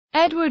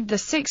Edward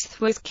VI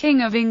was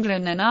King of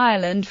England and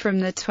Ireland from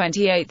the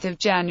 28th of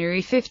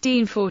January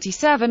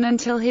 1547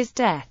 until his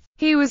death.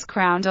 He was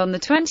crowned on the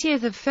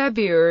 20th of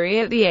February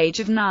at the age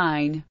of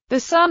 9. The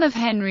son of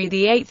Henry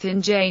VIII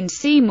and Jane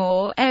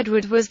Seymour,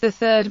 Edward was the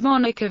third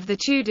monarch of the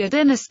Tudor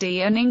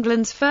dynasty and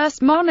England's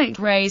first monarch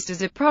raised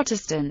as a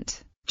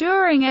Protestant.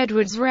 During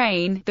Edward's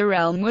reign, the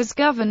realm was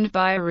governed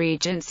by a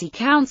regency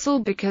council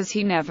because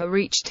he never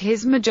reached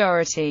his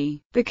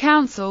majority. The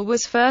council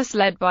was first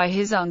led by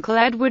his uncle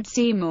Edward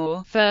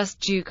Seymour, 1st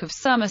Duke of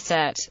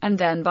Somerset, and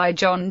then by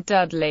John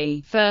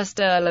Dudley,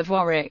 1st Earl of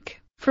Warwick.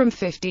 From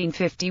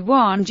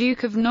 1551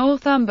 Duke of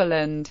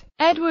Northumberland.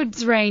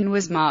 Edward's reign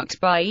was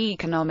marked by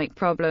economic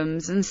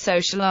problems and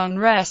social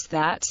unrest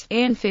that,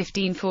 in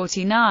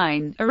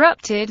 1549,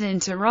 erupted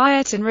into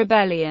riot and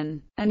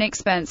rebellion. An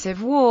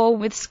expensive war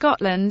with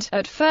Scotland,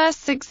 at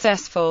first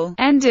successful,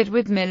 ended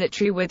with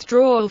military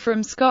withdrawal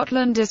from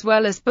Scotland as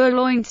well as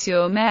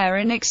Boulogne-sur-Mer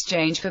in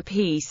exchange for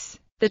peace.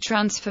 The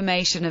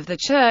transformation of the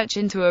Church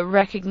into a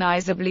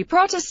recognizably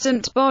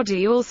Protestant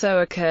body also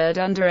occurred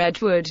under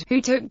Edward,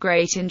 who took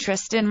great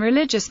interest in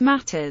religious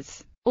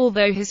matters.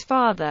 Although his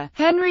father,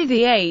 Henry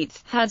VIII,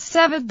 had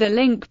severed the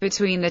link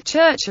between the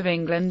Church of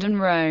England and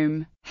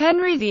Rome,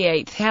 Henry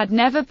VIII had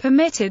never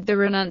permitted the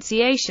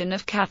renunciation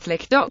of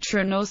Catholic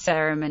doctrine or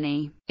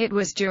ceremony. It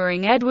was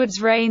during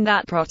Edward's reign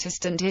that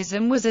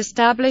Protestantism was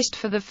established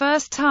for the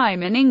first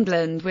time in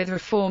England with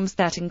reforms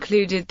that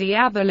included the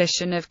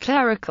abolition of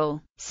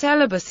clerical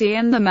celibacy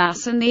and the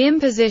Mass and the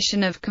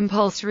imposition of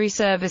compulsory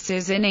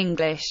services in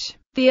English.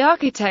 The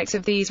architect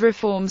of these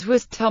reforms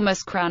was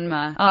Thomas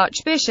Cranmer,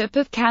 Archbishop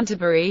of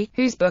Canterbury,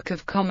 whose Book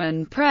of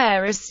Common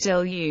Prayer is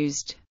still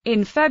used.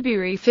 In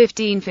February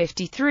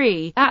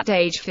 1553, at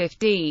age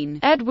 15,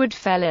 Edward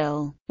fell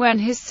ill. When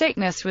his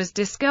sickness was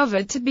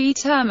discovered to be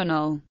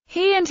terminal,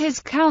 he and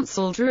his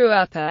council drew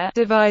up a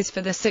device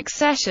for the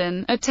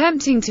succession,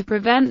 attempting to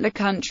prevent the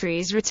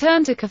country's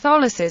return to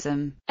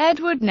Catholicism.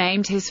 Edward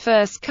named his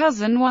first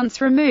cousin once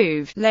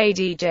removed,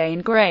 Lady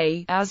Jane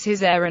Grey, as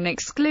his heir and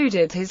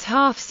excluded his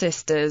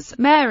half-sisters,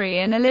 Mary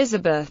and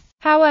Elizabeth.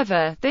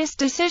 However, this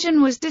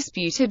decision was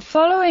disputed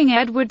following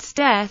Edward's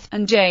death,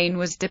 and Jane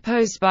was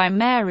deposed by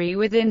Mary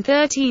within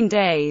 13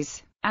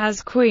 days.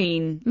 As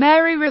Queen,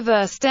 Mary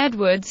reversed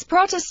Edward's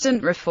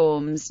Protestant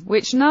reforms,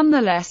 which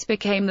nonetheless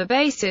became the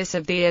basis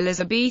of the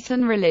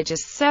Elizabethan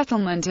religious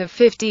settlement of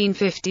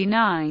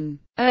 1559.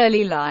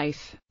 Early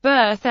life.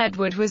 Birth.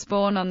 Edward was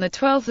born on the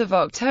 12th of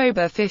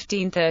October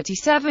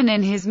 1537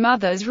 in his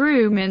mother's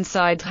room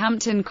inside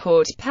Hampton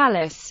Court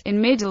Palace, in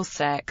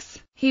Middlesex.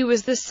 He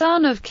was the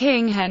son of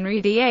King Henry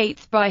VIII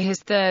by his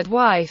third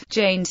wife,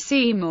 Jane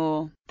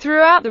Seymour.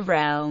 Throughout the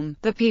realm,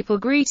 the people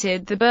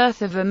greeted the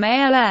birth of a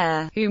male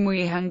heir, whom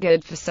we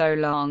hungered for so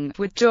long,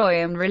 with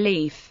joy and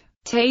relief.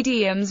 Te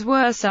Deums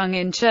were sung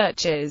in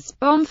churches,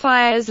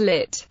 bonfires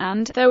lit,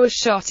 and there was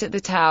shot at the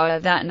Tower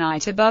that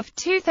night above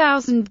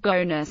 2,000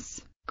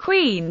 guineas.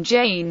 Queen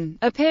Jane,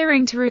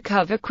 appearing to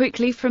recover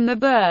quickly from the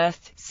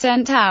birth,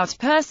 sent out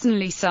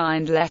personally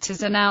signed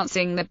letters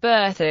announcing the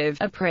birth of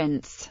a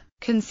prince,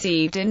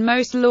 conceived in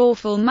most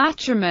lawful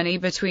matrimony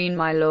between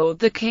my lord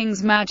the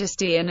King's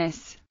Majesty and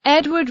us.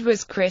 Edward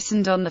was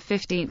christened on the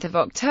 15th of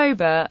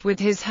October, with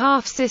his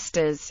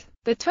half-sisters,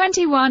 the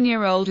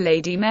 21-year-old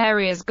Lady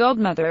Mary as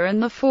godmother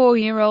and the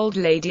 4-year-old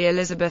Lady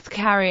Elizabeth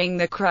carrying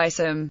the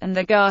chrisom, and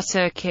the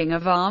Garter King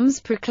of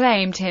Arms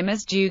proclaimed him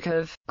as Duke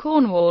of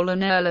Cornwall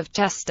and Earl of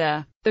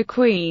Chester. The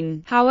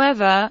Queen,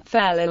 however,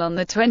 fell ill on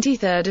the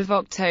 23rd of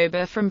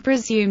October from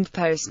presumed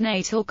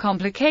postnatal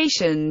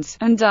complications,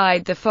 and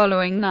died the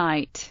following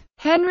night.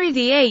 Henry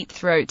VIII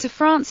wrote to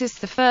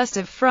Francis I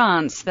of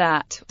France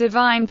that,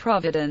 "Divine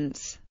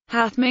Providence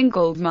hath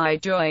mingled my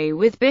joy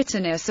with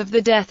bitterness of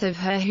the death of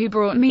her who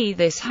brought me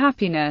this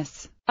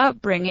happiness."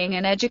 Upbringing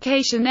and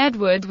education.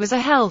 Edward was a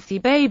healthy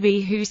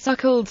baby who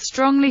suckled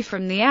strongly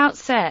from the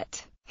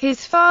outset.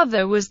 His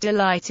father was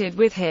delighted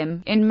with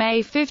him. In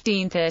May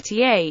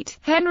 1538,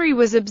 Henry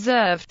was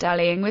observed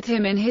dallying with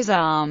him in his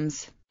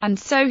arms, and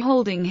so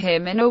holding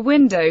him in a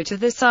window to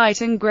the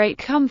sight and great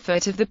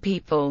comfort of the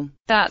people.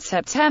 That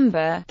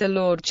September, the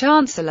Lord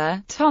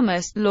Chancellor,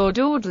 Thomas, Lord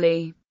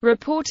Audley,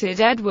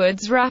 reported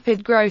Edward's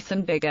rapid growth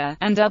and vigor,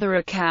 and other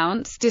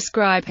accounts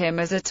describe him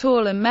as a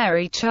tall and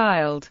merry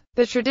child.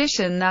 The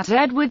tradition that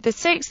Edward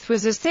VI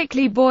was a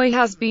sickly boy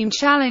has been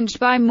challenged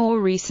by more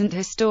recent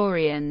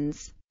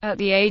historians. At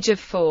the age of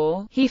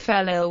 4, he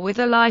fell ill with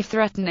a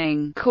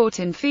life-threatening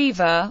quartan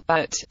fever,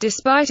 but,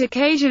 despite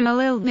occasional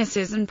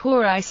illnesses and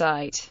poor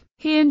eyesight,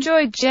 he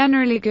enjoyed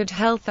generally good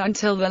health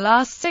until the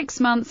last 6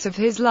 months of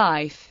his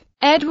life.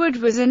 Edward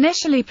was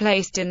initially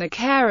placed in the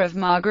care of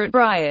Margaret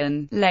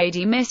Bryan,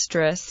 Lady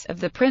Mistress of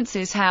the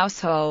Prince's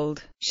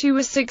household. She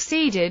was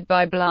succeeded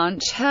by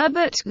Blanche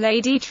Herbert,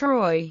 Lady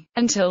Troy.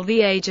 Until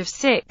the age of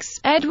 6,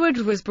 Edward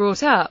was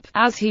brought up,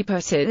 as he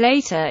put it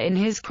later in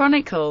his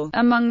chronicle,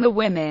 among the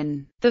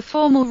women. The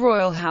formal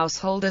royal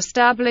household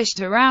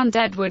established around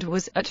Edward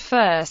was, at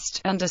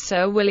first, under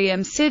Sir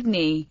William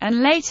Sidney,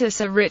 and later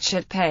Sir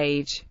Richard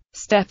Page.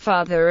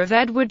 stepfather of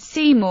Edward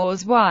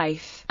Seymour's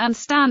wife, and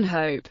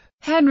Stanhope.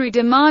 Henry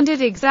demanded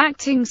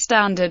exacting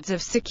standards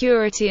of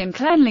security and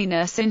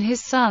cleanliness in his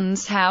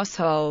son's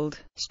household,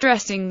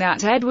 stressing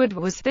that Edward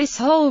was this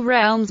whole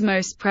realm's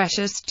most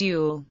precious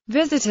jewel.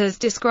 Visitors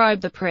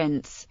describe the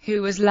prince,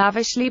 who was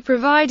lavishly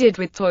provided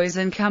with toys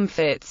and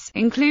comforts,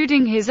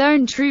 including his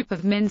own troupe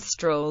of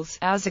minstrels,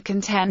 as a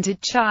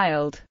contented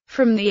child.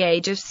 From the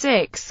age of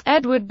 6,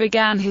 Edward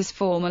began his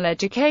formal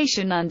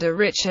education under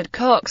Richard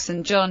Cox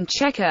and John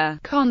Checker,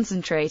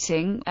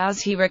 concentrating,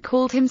 as he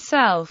recalled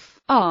himself,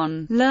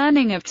 on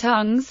learning of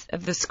tongues,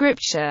 of the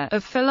scripture,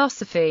 of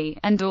philosophy,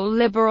 and all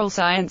liberal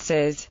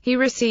sciences. He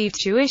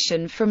received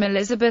tuition from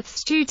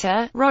Elizabeth's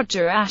tutor,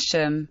 Roger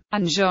Ascham,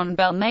 and Jean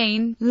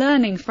Belmain,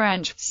 learning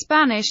French,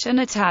 Spanish and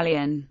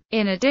Italian.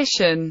 In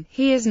addition,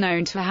 he is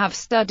known to have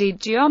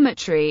studied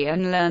geometry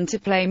and learned to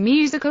play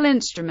musical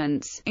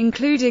instruments,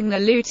 including the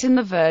lute and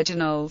the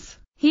virginals.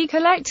 He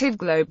collected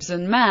globes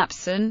and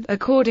maps and,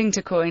 according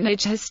to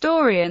coinage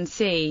historian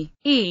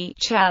C.E.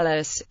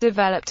 Challis,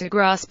 developed a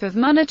grasp of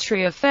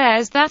monetary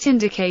affairs that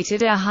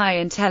indicated a high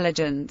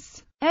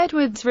intelligence.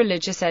 Edward's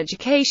religious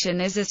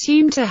education is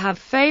assumed to have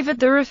favored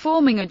the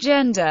reforming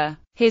agenda.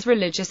 His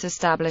religious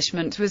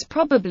establishment was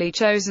probably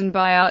chosen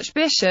by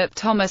Archbishop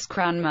Thomas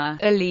Cranmer,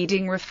 a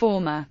leading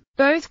reformer.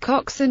 Both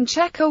Cox and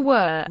Checker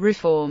were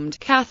Reformed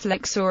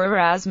Catholics or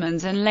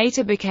Erasmians and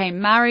later became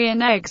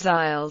Marian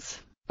exiles.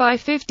 By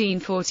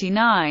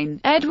 1549,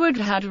 Edward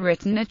had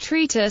written a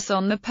treatise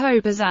on the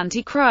Pope as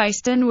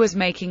Antichrist and was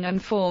making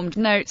informed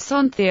notes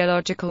on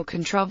theological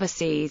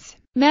controversies.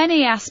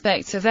 Many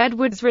aspects of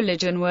Edward's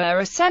religion were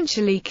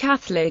essentially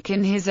Catholic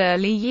in his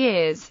early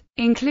years,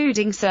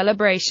 including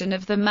celebration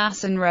of the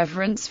Mass and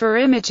reverence for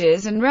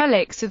images and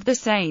relics of the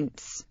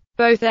saints.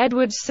 Both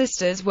Edward's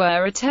sisters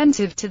were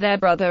attentive to their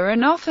brother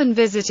and often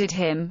visited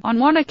him. On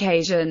one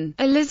occasion,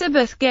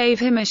 Elizabeth gave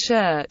him a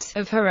shirt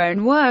of her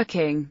own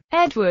working.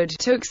 Edward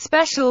took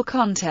special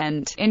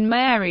content in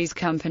Mary's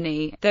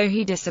company, though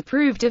he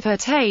disapproved of her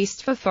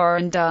taste for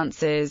foreign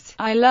dances.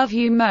 "I love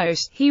you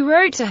most," he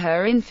wrote to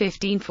her in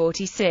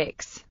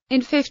 1546.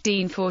 In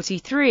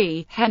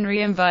 1543,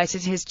 Henry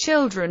invited his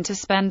children to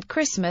spend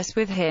Christmas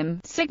with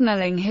him,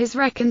 signaling his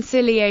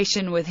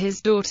reconciliation with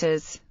his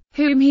daughters,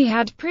 whom he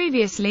had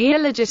previously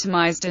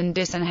illegitimized and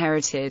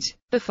disinherited.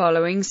 The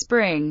following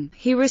spring,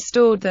 he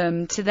restored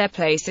them to their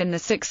place in the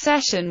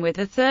succession with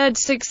the Third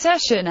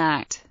Succession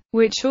Act,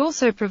 which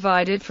also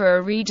provided for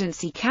a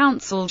regency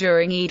council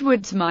during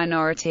Edward's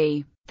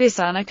minority. This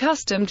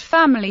unaccustomed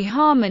family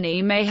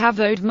harmony may have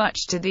owed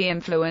much to the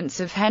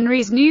influence of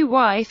Henry's new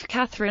wife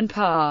Catherine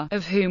Parr,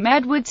 of whom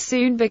Edward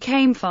soon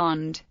became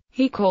fond.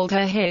 He called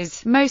her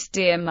his most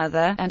dear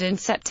mother, and in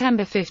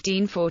September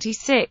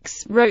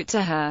 1546, wrote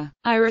to her,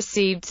 "I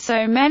received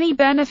so many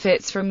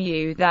benefits from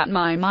you that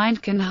my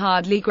mind can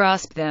hardly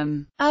grasp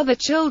them." Other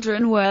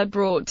children were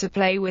brought to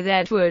play with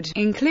Edward,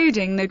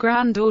 including the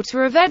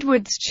granddaughter of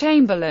Edward's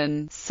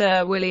chamberlain,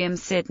 Sir William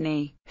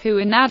Sidney, who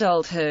in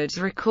adulthood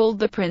recalled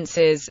the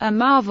prince's "a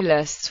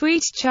marvellous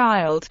sweet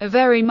child, a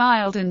very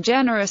mild and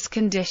generous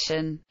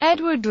condition."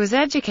 Edward was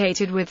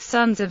educated with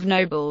sons of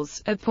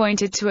nobles,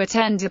 appointed to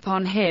attend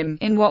upon him,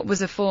 in what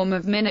was a form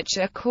of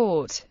miniature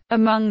court.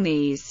 Among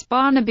these,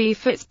 Barnaby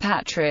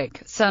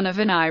Fitzpatrick, son of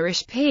an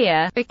Irish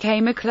peer,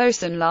 became a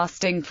close and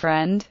lasting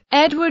friend.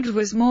 Edward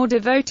was more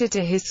devoted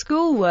to his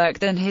schoolwork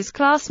than his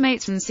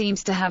classmates and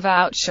seems to have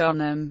outshone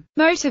them.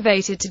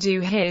 Motivated to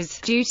do his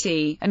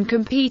duty, and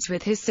compete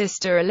with his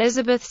sister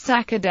Elizabeth's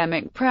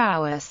academic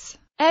prowess,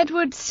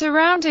 Edward's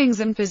surroundings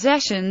and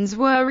possessions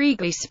were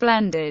regally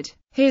splendid.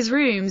 His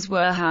rooms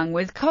were hung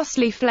with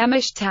costly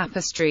Flemish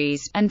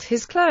tapestries, and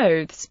his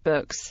clothes,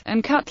 books,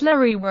 and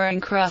cutlery were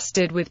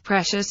encrusted with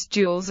precious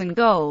jewels and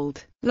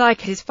gold. Like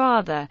his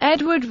father,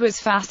 Edward was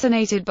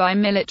fascinated by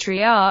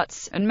military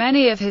arts, and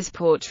many of his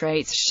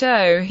portraits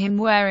show him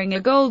wearing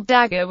a gold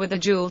dagger with a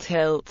jeweled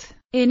hilt.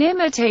 In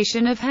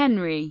imitation of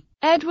Henry,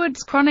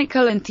 Edward's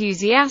chronicle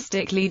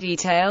enthusiastically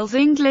details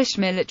English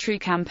military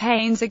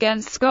campaigns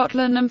against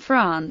Scotland and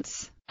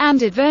France,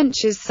 and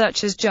adventures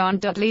such as John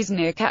Dudley's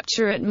near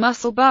capture at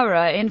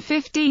Musselburgh in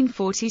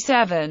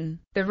 1547.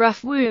 The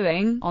rough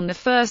wooing. On the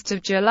 1st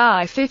of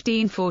July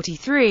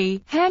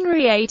 1543,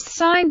 Henry VIII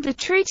signed the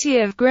Treaty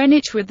of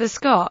Greenwich with the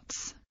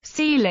Scots,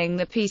 sealing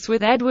the peace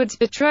with Edward's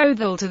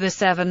betrothal to the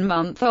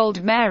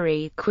 7-month-old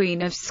Mary,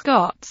 Queen of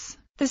Scots.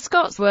 The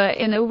Scots were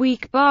in a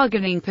weak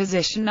bargaining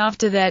position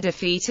after their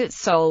defeat at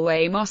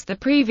Solway-Moss the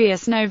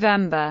previous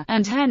November,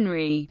 and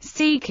Henry,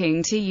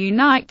 seeking to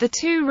unite the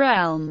two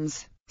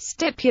realms,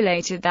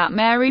 stipulated that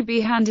Mary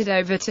be handed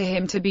over to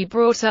him to be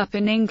brought up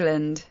in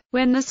England.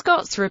 When the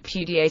Scots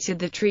repudiated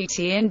the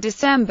treaty in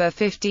December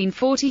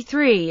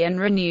 1543 and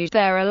renewed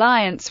their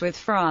alliance with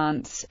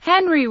France,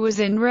 Henry was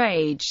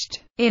enraged.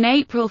 In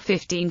April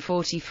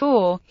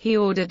 1544, he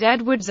ordered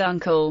Edward's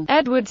uncle,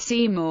 Edward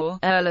Seymour,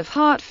 Earl of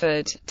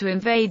Hertford, to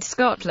invade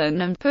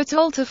Scotland and put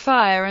all to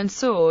fire and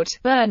sword,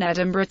 burn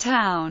Edinburgh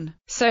town.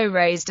 "So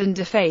raised and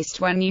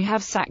defaced when you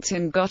have sacked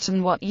and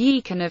gotten what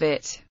ye can of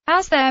it,"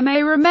 as there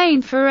may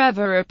remain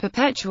forever a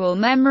perpetual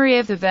memory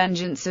of the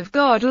vengeance of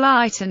God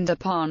lightened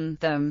upon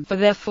them for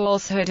their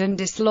falsehood and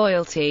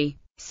disloyalty.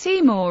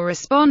 Seymour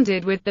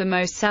responded with the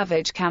most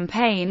savage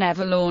campaign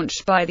ever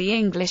launched by the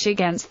English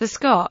against the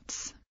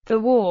Scots. The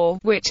war,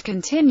 which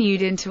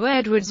continued into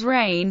Edward's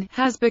reign,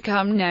 has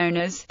become known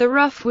as the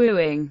Rough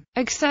Wooing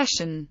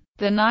accession.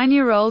 The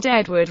 9-year-old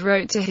Edward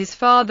wrote to his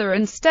father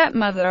and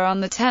stepmother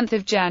on 10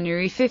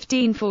 January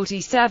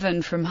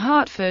 1547 from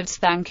Hertford,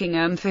 thanking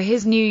them for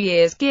his New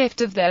Year's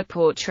gift of their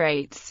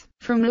portraits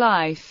from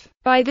life.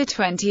 By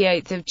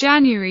 28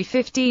 January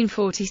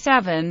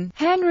 1547,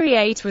 Henry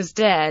VIII was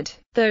dead.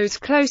 Those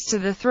close to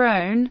the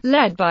throne,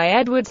 led by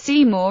Edward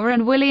Seymour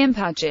and William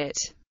Paget,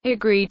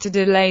 agreed to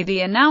delay the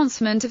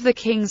announcement of the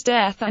king's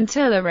death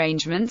until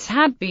arrangements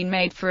had been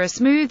made for a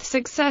smooth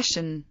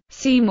succession.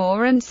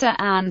 Seymour and Sir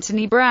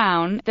Anthony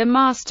Browne, the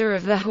master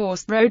of the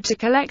horse, rode to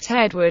collect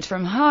Edward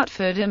from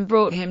Hertford and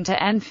brought him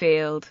to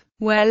Enfield,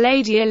 where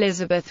Lady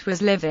Elizabeth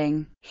was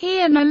living.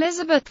 He and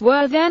Elizabeth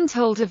were then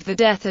told of the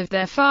death of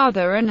their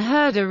father and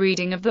heard a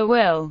reading of the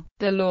will.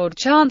 The Lord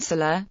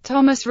Chancellor,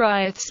 Thomas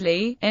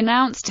Wriothesley,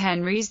 announced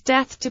Henry's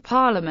death to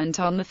Parliament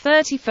on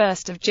 31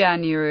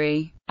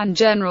 January, and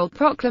general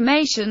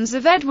proclamations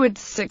of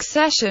Edward's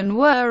succession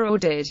were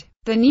ordered.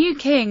 The new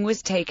king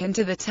was taken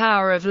to the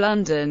Tower of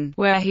London,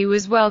 where he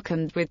was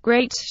welcomed with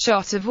great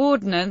shot of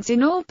ordnance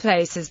in all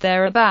places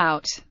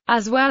thereabout,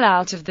 as well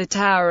out of the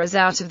tower as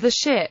out of the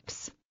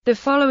ships. The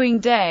following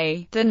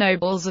day, the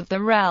nobles of the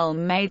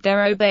realm made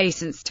their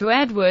obeisance to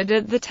Edward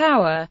at the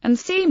Tower, and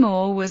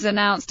Seymour was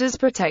announced as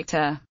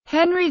protector.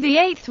 Henry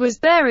VIII was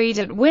buried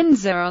at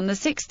Windsor on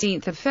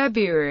 16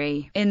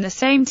 February, in the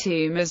same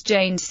tomb as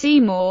Jane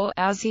Seymour,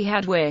 as he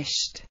had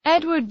wished.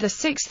 Edward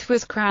VI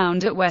was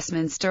crowned at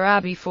Westminster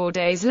Abbey 4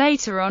 days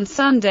later on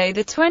Sunday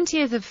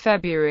 20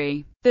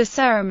 February. The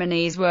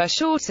ceremonies were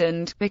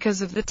shortened,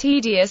 because of the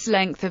tedious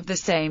length of the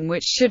same,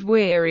 which should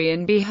weary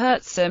and be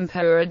hurtsome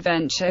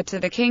peradventure to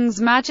the King's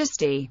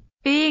Majesty,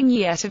 being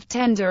yet of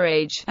tender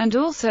age, and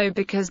also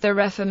because the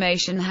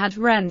Reformation had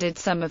rendered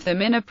some of them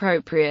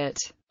inappropriate.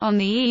 On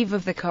the eve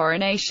of the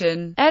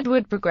coronation,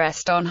 Edward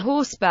progressed on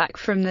horseback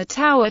from the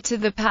Tower to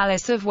the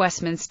Palace of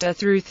Westminster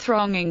through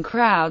thronging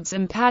crowds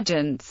and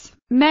pageants,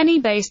 many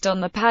based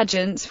on the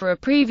pageants for a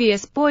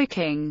previous boy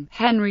king,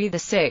 Henry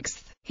VI.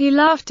 He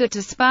laughed at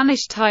a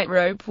Spanish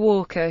tightrope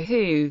walker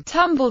who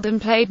tumbled and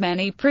played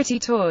many pretty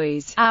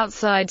toys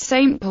outside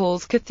St.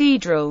 Paul's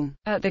Cathedral.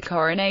 At the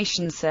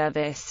coronation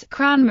service,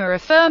 Cranmer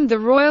affirmed the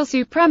royal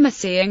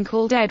supremacy and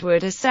called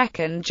Edward a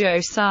second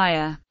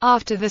Josiah.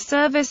 After the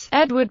service,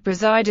 Edward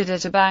presided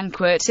at a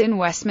banquet in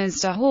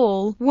Westminster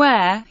Hall,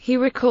 where, he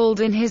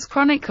recalled in his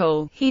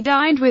chronicle, he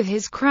dined with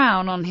his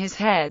crown on his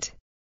head.